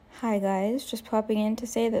Hi guys, just popping in to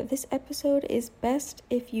say that this episode is best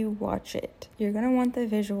if you watch it. You're gonna want the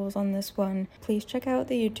visuals on this one. Please check out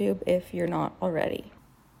the YouTube if you're not already.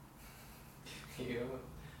 You don't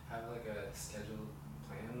have like a scheduled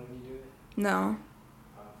plan when you do it? No.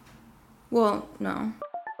 Well, no.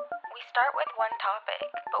 We start with one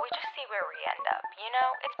topic, but we just see where we end up. You know,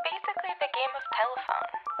 it's basically the game of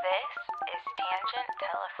telephone. This is Tangent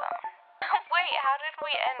Telephone. Wait, how did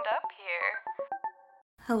we end up here?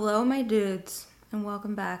 Hello, my dudes, and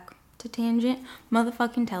welcome back to Tangent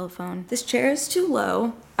motherfucking Telephone. This chair is too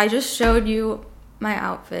low. I just showed you my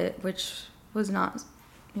outfit, which was not,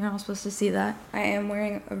 you're not supposed to see that. I am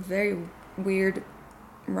wearing a very weird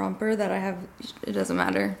romper that I have, it doesn't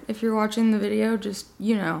matter. If you're watching the video, just,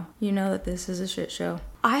 you know that this is a shit show.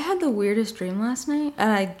 I had the weirdest dream last night,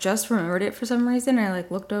 and I just remembered it for some reason. I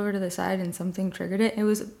looked over to the side and something triggered it. It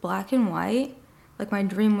was black and white. My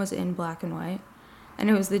dream was in black and white. And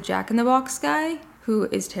it was the Jack in the Box guy, who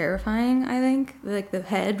is terrifying, I think. The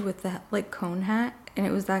head with the, cone hat. And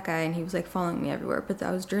it was that guy, and he was, following me everywhere. But I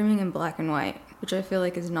was dreaming in black and white, which I feel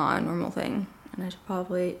like is not a normal thing. And I should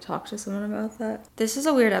probably talk to someone about that. This is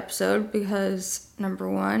a weird episode because, number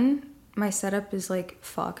one, my setup is,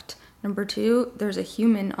 fucked. Number two, there's a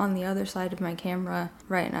human on the other side of my camera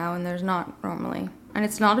right now, and there's not normally. And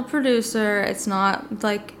it's not a producer. It's not,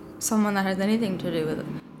 someone that has anything to do with it.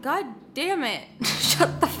 God damn it.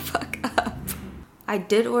 Shut the fuck up. I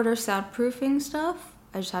did order soundproofing stuff.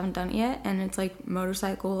 I just haven't done it yet. And it's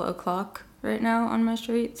motorcycle o'clock right now on my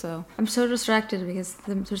street. So I'm so distracted because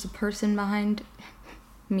there's a person behind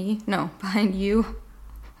you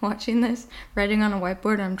watching this, writing on a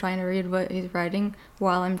whiteboard. And I'm trying to read what he's writing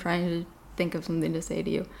while I'm trying to think of something to say to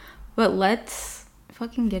you. But let's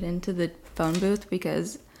fucking get into the phone booth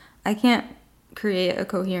because I can't create a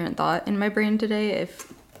coherent thought in my brain today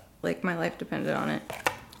if my life depended on it.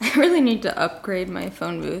 I really need to upgrade my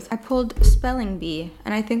phone booth. I pulled spelling bee,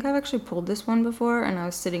 and I think I've actually pulled this one before, and I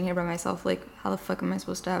was sitting here by myself how the fuck am I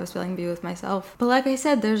supposed to have a spelling bee with myself? But like I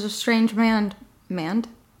said, there's a strange man. Oh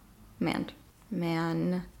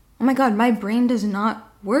my god, my brain does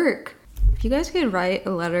not work. If you guys could write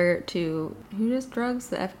a letter to, who does drugs?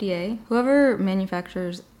 The FDA? Whoever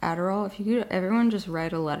manufactures Adderall, if you could, everyone just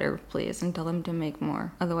write a letter, please, and tell them to make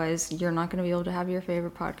more. Otherwise, you're not going to be able to have your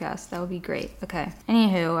favorite podcast. That would be great. Okay.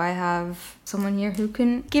 Anywho, I have someone here who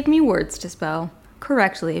can give me words to spell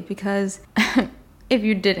correctly because if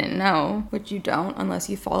you didn't know, which you don't unless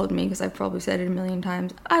you followed me because I've probably said it a million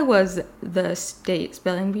times, I was the state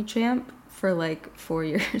spelling bee champ for 4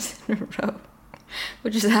 years in a row.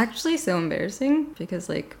 Which is actually so embarrassing because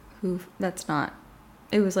it was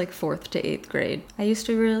 4th to 8th grade. I used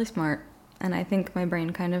to be really smart, and I think my brain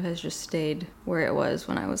kind of has just stayed where it was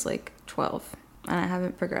when I was 12, and I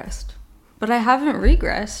haven't progressed. But I haven't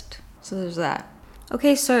regressed, so there's that.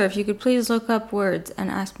 Okay, sir, if you could please look up words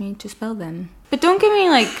and ask me to spell them. But don't give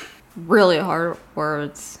me really hard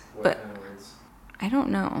words. What kind of words? I don't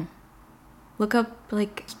know. Look up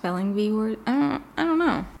spelling bee word. I don't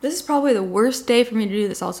know. This is probably the worst day for me to do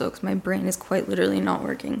this also because my brain is quite literally not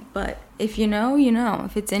working. But if you know, you know.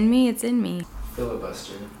 If it's in me, it's in me.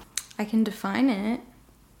 Filibuster. I can define it.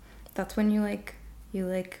 That's when you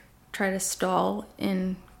try to stall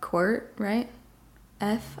in court, right?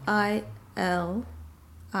 Filibuster.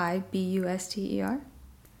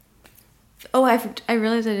 Oh, I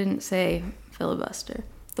realized I didn't say filibuster.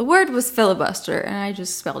 The word was filibuster and I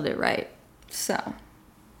just spelled it right. So,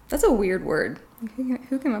 that's a weird word.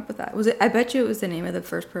 Who came up with that? I bet you it was the name of the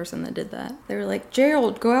first person that did that. They were like,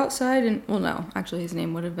 Gerald, go outside and... Well, no, actually his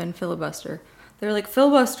name would have been Filibuster. They were like,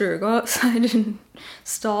 Filibuster, go outside and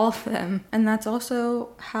stall them. And that's also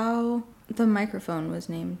how the microphone was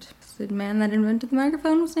named. The man that invented the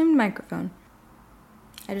microphone was named Microphone.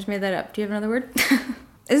 I just made that up. Do you have another word?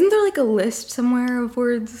 Isn't there a list somewhere of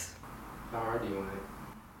words? How hard do you want it?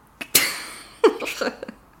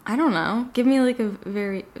 I don't know. Give me a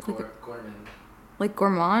very... Gourmand.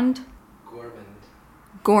 Gourmand?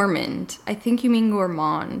 Gourmand. I think you mean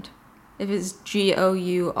gourmand. If it's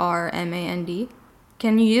Gourmand.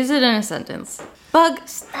 Can you use it in a sentence? Bug,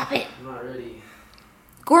 stop it. I'm not ready.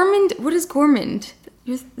 Gourmand? What is gourmand?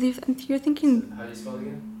 You're thinking... How do you spell it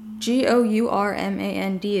again?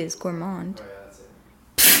 Gourmand is gourmand. Oh yeah, that's it.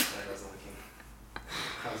 I was looking.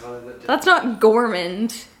 That's not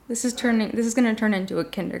gourmand. This is gonna turn into a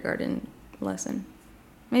kindergarten lesson.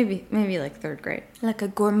 Maybe 3rd grade. Like a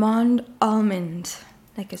gourmand almond.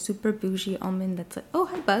 Like a super bougie almond that's oh,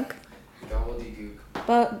 hi, Bug. Gobbledygook.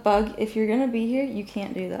 But, Bug, if you're gonna be here, you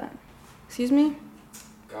can't do that. Excuse me?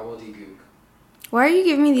 Gobbledygook. Why are you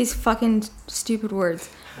giving me these fucking stupid words?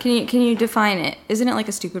 Can you define it? Isn't it like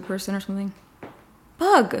a stupid person or something?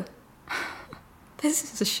 Bug.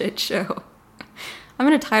 This is a shit show. I'm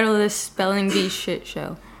gonna title this Spelling Bee Shit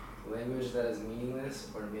Show. Language that is meaningless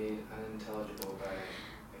or made unintelligible by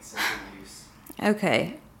excessive use.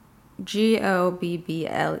 Okay.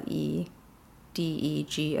 Gobbledegook.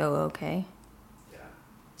 Yeah.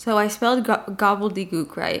 So I spelled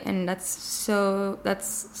gobbledygook right, and that's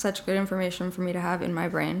such good information for me to have in my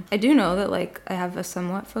brain. I do know that like I have a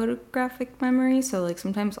somewhat photographic memory, so like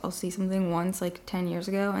sometimes I'll see something once like 10 years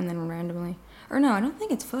ago and then randomly, or no, I don't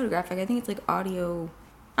think it's photographic. I think it's like audio.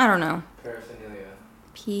 I don't know. Paraphernalia.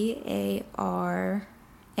 Paraphere.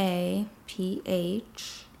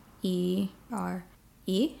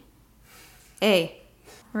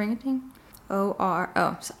 Orangutan?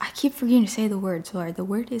 Oh, so I keep forgetting to say the word. Sorry, the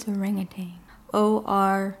word is orangutan.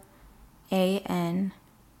 Orangutan.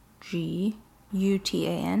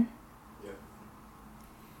 Yep.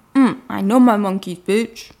 I know my monkeys,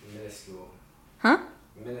 bitch. Minuscule. Huh?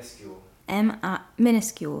 Minuscule. Minuscule.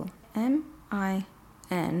 Minuscule.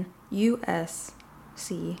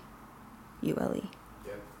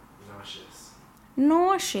 Yep. Nauseous. Nauseous.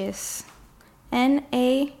 Nauseous.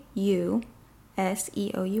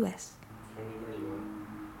 How many more do you want?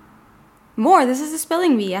 More. This is a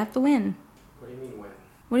spelling bee. I have to win. What do you mean when?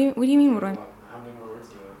 What do you mean? What do I? How many more words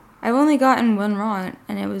do you want? I've only gotten one wrong,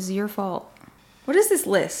 and it was your fault. What is this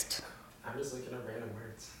list? I'm just looking up random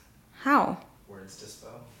words. How? Words to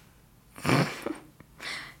spell.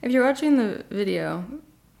 If you're watching the video,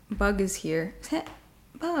 Bug is here.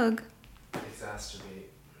 Bug. Exacerbate.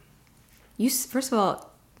 First of all,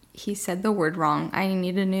 he said the word wrong. I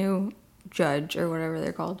need a new judge or whatever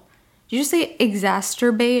they're called. Did you just say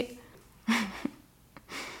exacerbate?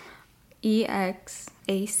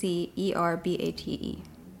 Exacerbate.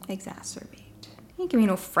 Exacerbate. You can't give me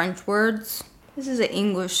no French words. This is an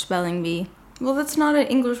English spelling bee. Well, that's not an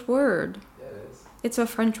English word. Yeah, it is. It's a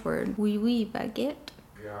French word. Oui, baguette.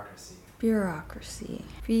 Bureaucracy. Bureaucracy.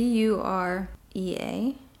 Bureaucracy.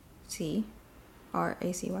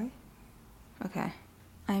 Okay.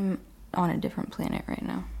 I'm on a different planet right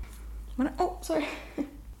now. Oh, sorry.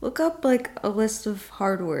 Look up like a list of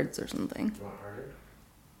hard words or something. You want harder?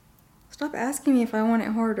 Stop asking me if I want it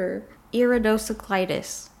harder.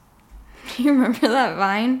 Iridocyclitis. Do you remember that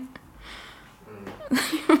Vine?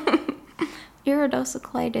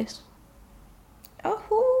 Iridocyclitis.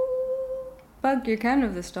 Oh, Bug, you're kind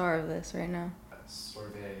of the star of this right now.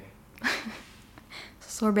 Sorbet.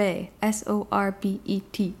 Sorbet.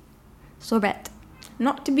 Sorbet. Sorbet.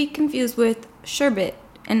 Not to be confused with sherbet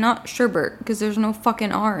and not sherbet, because there's no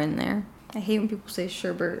fucking R in there. I hate when people say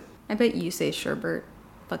sherbet. I bet you say sherbet.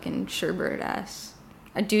 Fucking sherbet ass.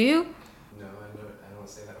 Do you? No, I don't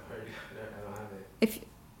say that word. I don't have it. If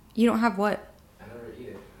you don't have what? I never eat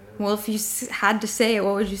it. Well, if you had to say it,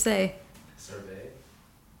 what would you say? Sorbet?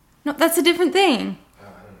 No, that's a different thing. Oh, I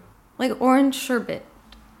don't know. Like orange sherbet.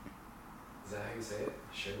 Is that how you say it?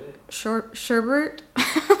 Sherbet? Sherbet?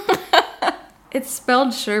 It's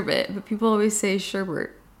spelled sherbet, but people always say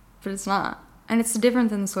sherbet. But it's not. And it's different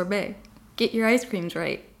than the sorbet. Get your ice creams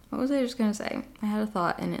right. What was I just gonna say? I had a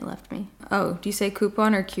thought and it left me. Oh, do you say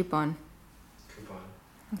coupon or coupon? Coupon.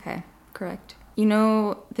 Okay, correct. You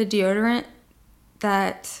know the deodorant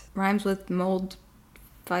that rhymes with mold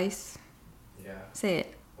vice? Yeah. Say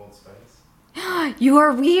it. Old Spice. You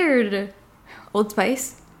are weird. Old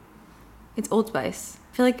Spice? It's Old Spice.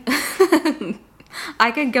 I feel like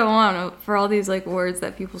I could go on for all these like words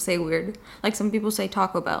that people say weird. Like some people say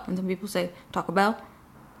Taco Bell and some people say Taco Bell.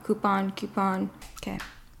 Coupon. Okay.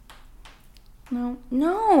 No,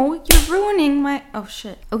 you're ruining my... Oh,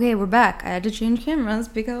 shit. Okay, we're back. I had to change cameras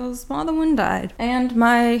because my other one died. And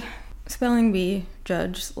my spelling bee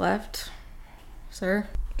judge left. Sir.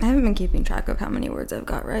 I haven't been keeping track of how many words I've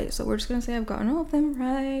got right, so we're just gonna say I've gotten all of them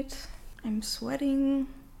right. I'm sweating.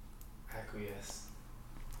 Acquiesce.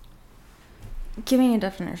 Give me a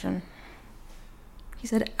definition. He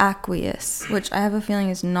said aqueous, which I have a feeling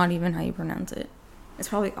is not even how you pronounce it. It's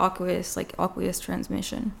probably aqueous, like aqueous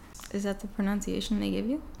transmission. Is that the pronunciation they give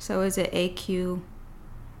you? So is it A-Q-U-A?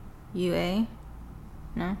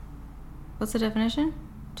 No? What's the definition?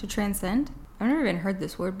 To transcend? I've never even heard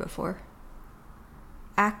this word before.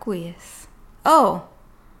 Aqueous. Oh!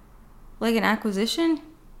 Like an acquisition?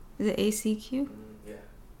 Is it A-C-Q? Yeah.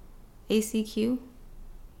 A-C-Q?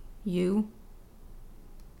 U?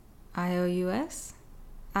 I-O-U-S?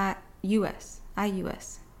 I-U-S.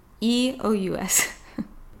 I-U-S. E-O-U-S.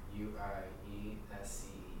 U-I-E-S-C-E.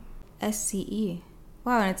 S-C-E.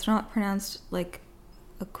 Wow, and it's not pronounced like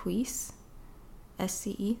acquiesce?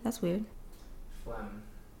 S-C-E? That's weird. Phlegm.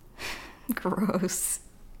 Gross.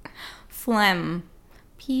 Phlegm.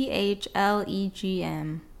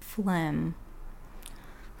 Plegm. Phlegm.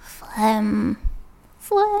 Phlegm.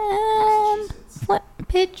 Phlegm. Massachusetts.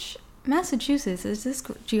 Pitch. Massachusetts. Is this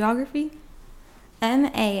geography?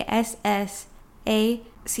 Massachussetts.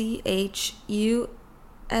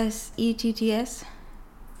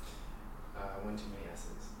 One too many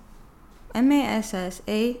S's. Massachussetts.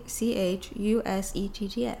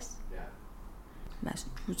 Yeah.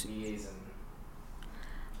 Massachusetts. Liaison.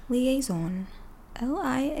 Liaison.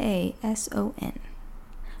 Liason.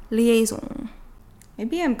 Liaison.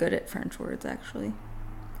 Maybe I'm good at French words, actually.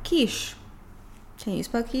 Quiche. Can you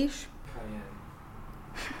spell quiche?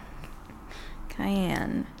 Cayenne.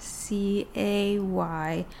 Cayenne.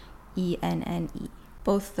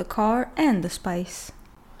 Both the car and the spice.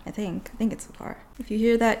 I think it's the car. If you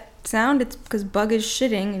hear that sound, it's because Bug is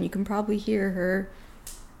shitting, and you can probably hear her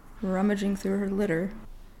rummaging through her litter.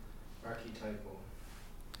 Archetypal.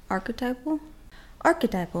 Archetypal?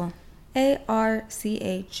 Archetypal.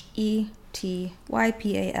 Archetypal.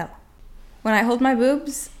 When I hold my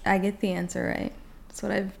boobs, I get the answer right. That's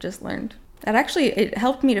what I've just learned. It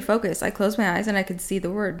helped me to focus. I closed my eyes and I could see the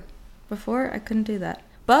word. Before, I couldn't do that.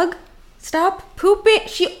 Bug, stop pooping.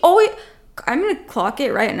 I'm gonna clock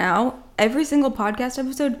it right now. Every single podcast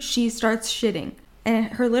episode, she starts shitting.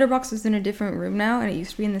 And her litter box is in a different room now, and it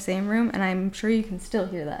used to be in the same room, and I'm sure you can still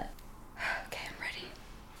hear that. Okay, I'm ready.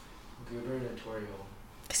 Gubernatorial.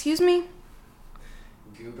 Excuse me?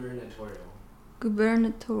 Gubernatorial.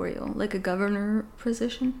 Gubernatorial. Like a governor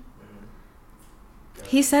position? Mm-hmm.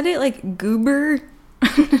 He said it like gubernatorial.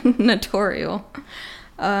 Gubernatorial.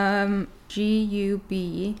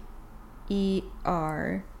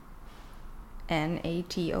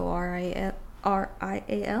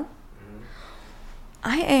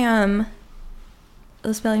 I am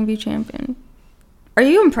the spelling bee champion. Are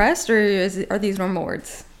you impressed, or are these normal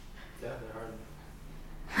words? Yeah, they're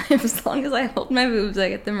hard. As long as I hold my boobs, I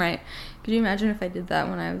get them right. Could you imagine if I did that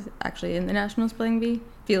when I was actually in the National Spelling Bee?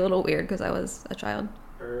 Feel a little weird because I was a child.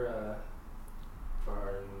 Parnelia.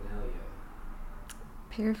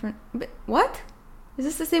 What? Is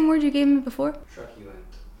this the same word you gave me before? Truculent.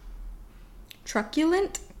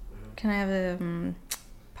 Truculent? Mm-hmm. Can I have a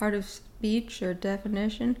part of speech or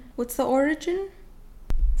definition? What's the origin?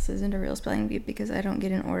 This isn't a real spelling bee because I don't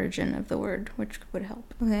get an origin of the word, which would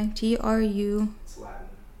help. Okay, T-R-U... It's Latin.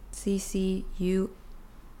 C-C-U...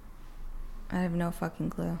 I have no fucking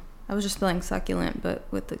clue. I was just spelling succulent, but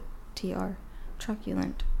with the T-R.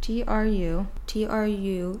 Truculent.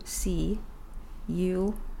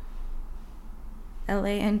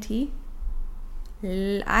 T-R-U-C-U-L-A-N-T?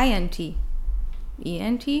 I-N-T.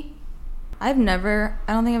 E-N-T? I don't think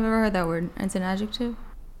I've ever heard that word. It's an adjective.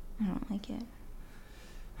 I don't like it.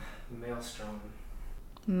 Maelstrom.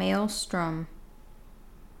 Maelstrom.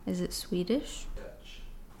 Is it Swedish? Dutch.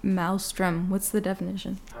 Maelstrom. What's the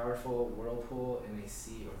definition? Powerful whirlpool in a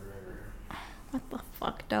sea or river. What the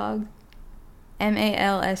fuck, dog?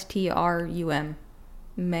 M-A-L-S-T-R-U-M.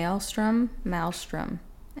 Maelstrom? Maelstrom.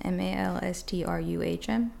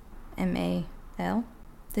 M-A-L-S-T-R-U-H-M? M-A-L?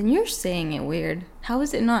 Then you're saying it weird. How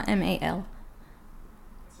is it not M-A-L?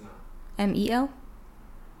 It's not. M-E-L?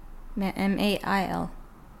 M-A-I-L.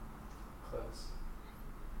 Close.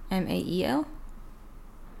 M-A-E-L?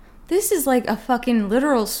 This is like a fucking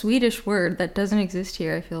literal Swedish word that doesn't exist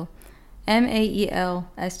here, I feel.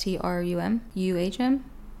 M-A-E-L-S-T-R-U-M? U-H-M?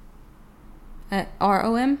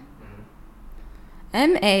 R-O-M? Mm-hmm.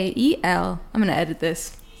 M-A-E-L. I'm gonna edit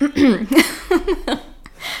this.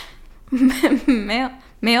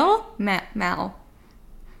 Mal.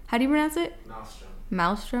 How do you pronounce it? Maelstrom.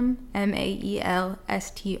 Maelstrom. M-A-E-L-S-T-R-O-M.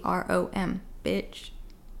 Bitch.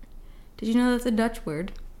 Did you know that's a Dutch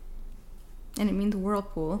word? And it means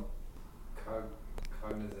whirlpool.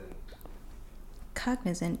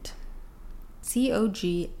 Cognizant.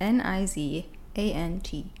 C-O-G-N-I-Z-A-N-T.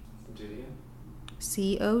 Do it again.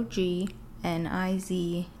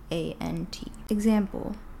 C-O-G-N-I-Z-A-N-T.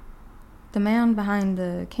 Example. The man behind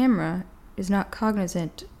the camera is not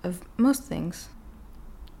cognizant of most things,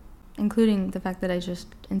 including the fact that I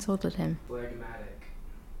just insulted him. Phlegmatic.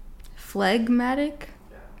 Phlegmatic?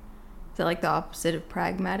 Yeah. Is it like the opposite of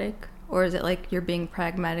pragmatic? Or is it like you're being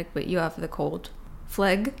pragmatic but you have the cold?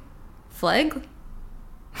 Phleg? Wait,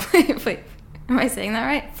 am I saying that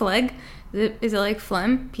right? Phleg? Is it like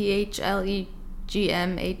phlegm? P-H-L-E-G-M-A-T-I-C?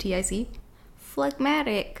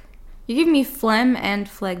 Phlegmatic. You give me phlegm and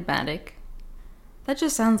phlegmatic. That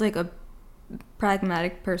just sounds like a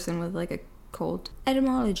pragmatic person with like a cold.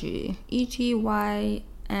 Etymology. E-T-Y-M-O-L-O-G-Y.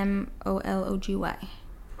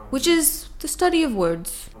 Which is the study of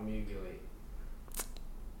words. Promulgate.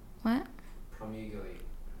 What? Promulgate.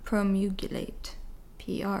 Promulgate.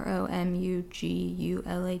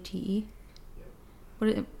 Promugulate. Yep. What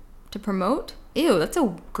is it? To promote? Ew, that's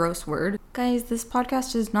a gross word. Guys, this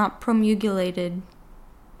podcast is not promulgated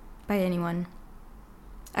by anyone.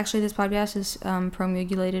 Actually, this podcast is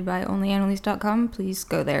promulgated by onlyannalise.com. Please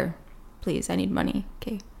go there. Please, I need money.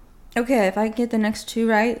 Okay, if I get the next two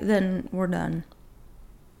right, then we're done.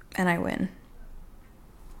 And I win.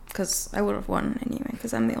 Because I would have won anyway,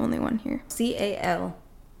 because I'm the only one here. California.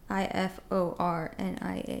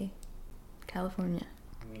 California.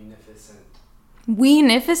 Munificent.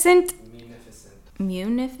 Weenificent? Munificent. Munificent?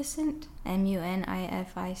 Munificient?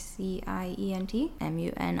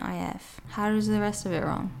 Munif. How does the rest of it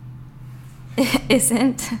wrong?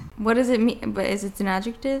 Isn't. What does it mean? But is it an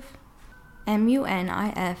adjective?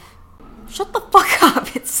 Munif. Shut the fuck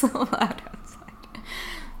up. It's so loud outside.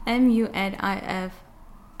 Munific.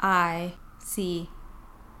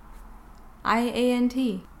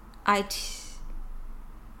 IANT.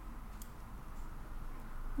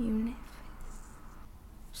 Unif.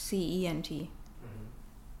 CENT. Mm-hmm.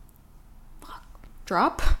 Fuck.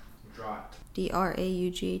 Drop? Draught.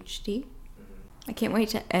 DRAUGHT. Mm-hmm. I can't wait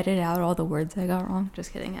to edit out all the words I got wrong.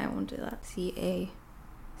 Just kidding, I won't do that.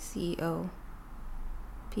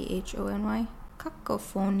 CACOPHONY.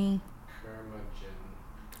 Cacophony.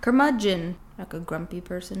 Curmudgeon. Like a grumpy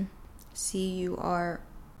person.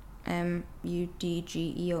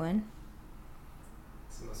 CURMUDGEON.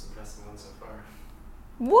 It's the most impressive one so far.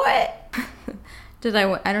 What? Did I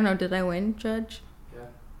win? I don't know. Did I win, Judge? Yeah.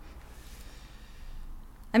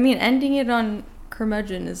 I mean, ending it on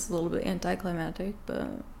curmudgeon is a little bit anticlimactic, but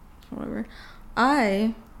whatever.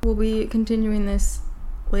 I will be continuing this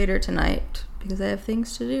later tonight because I have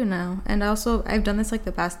things to do now. And also, I've done this like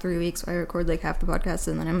the past 3 weeks. So I record like half the podcast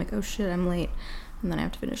and then I'm like, oh shit, I'm late. And then I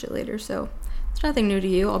have to finish it later. So it's nothing new to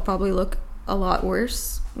you. I'll probably look a lot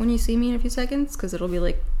worse when you see me in a few seconds because it'll be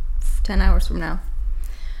like 10 hours from now.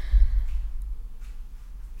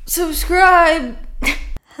 Subscribe!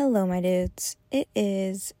 Hello, my dudes. It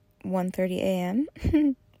is 1:30 a.m.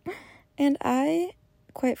 and I,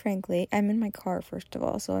 quite frankly, I'm in my car, first of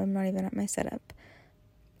all, so I'm not even at my setup.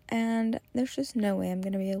 And there's just no way I'm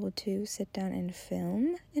going to be able to sit down and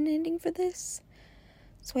film an ending for this.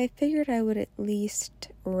 So I figured I would at least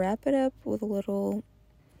wrap it up with a little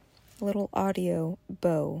audio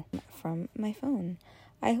bow from my phone.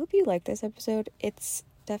 I hope you like this episode. It's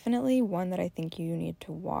definitely one that I think you need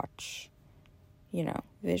to watch,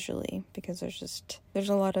 visually, because there's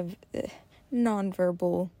a lot of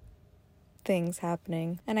nonverbal things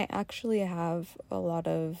happening. And I actually have a lot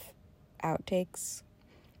of outtakes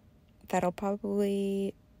that I'll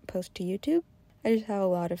probably post to YouTube. I just have a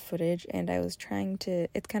lot of footage, and I was trying to...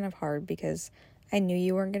 It's kind of hard because I knew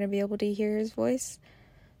you weren't going to be able to hear his voice,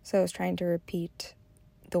 so I was trying to repeat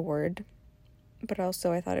the word. But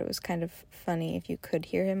also, I thought it was kind of funny if you could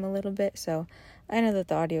hear him a little bit, so I know that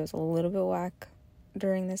the audio is a little bit whack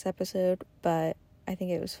during this episode, but I think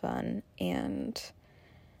it was fun, and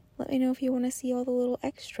let me know if you want to see all the little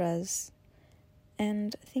extras.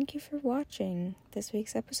 And thank you for watching this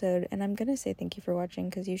week's episode. And I'm going to say thank you for watching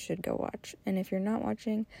because you should go watch. And if you're not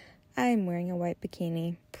watching, I'm wearing a white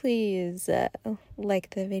bikini. Please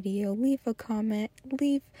like the video, leave a comment,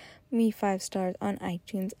 leave me 5 stars on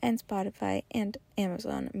iTunes and Spotify and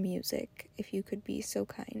Amazon Music, if you could be so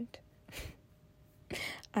kind.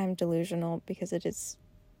 I'm delusional because it is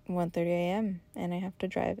 1:30 a.m. and I have to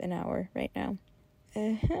drive an hour right now.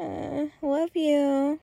 Love you.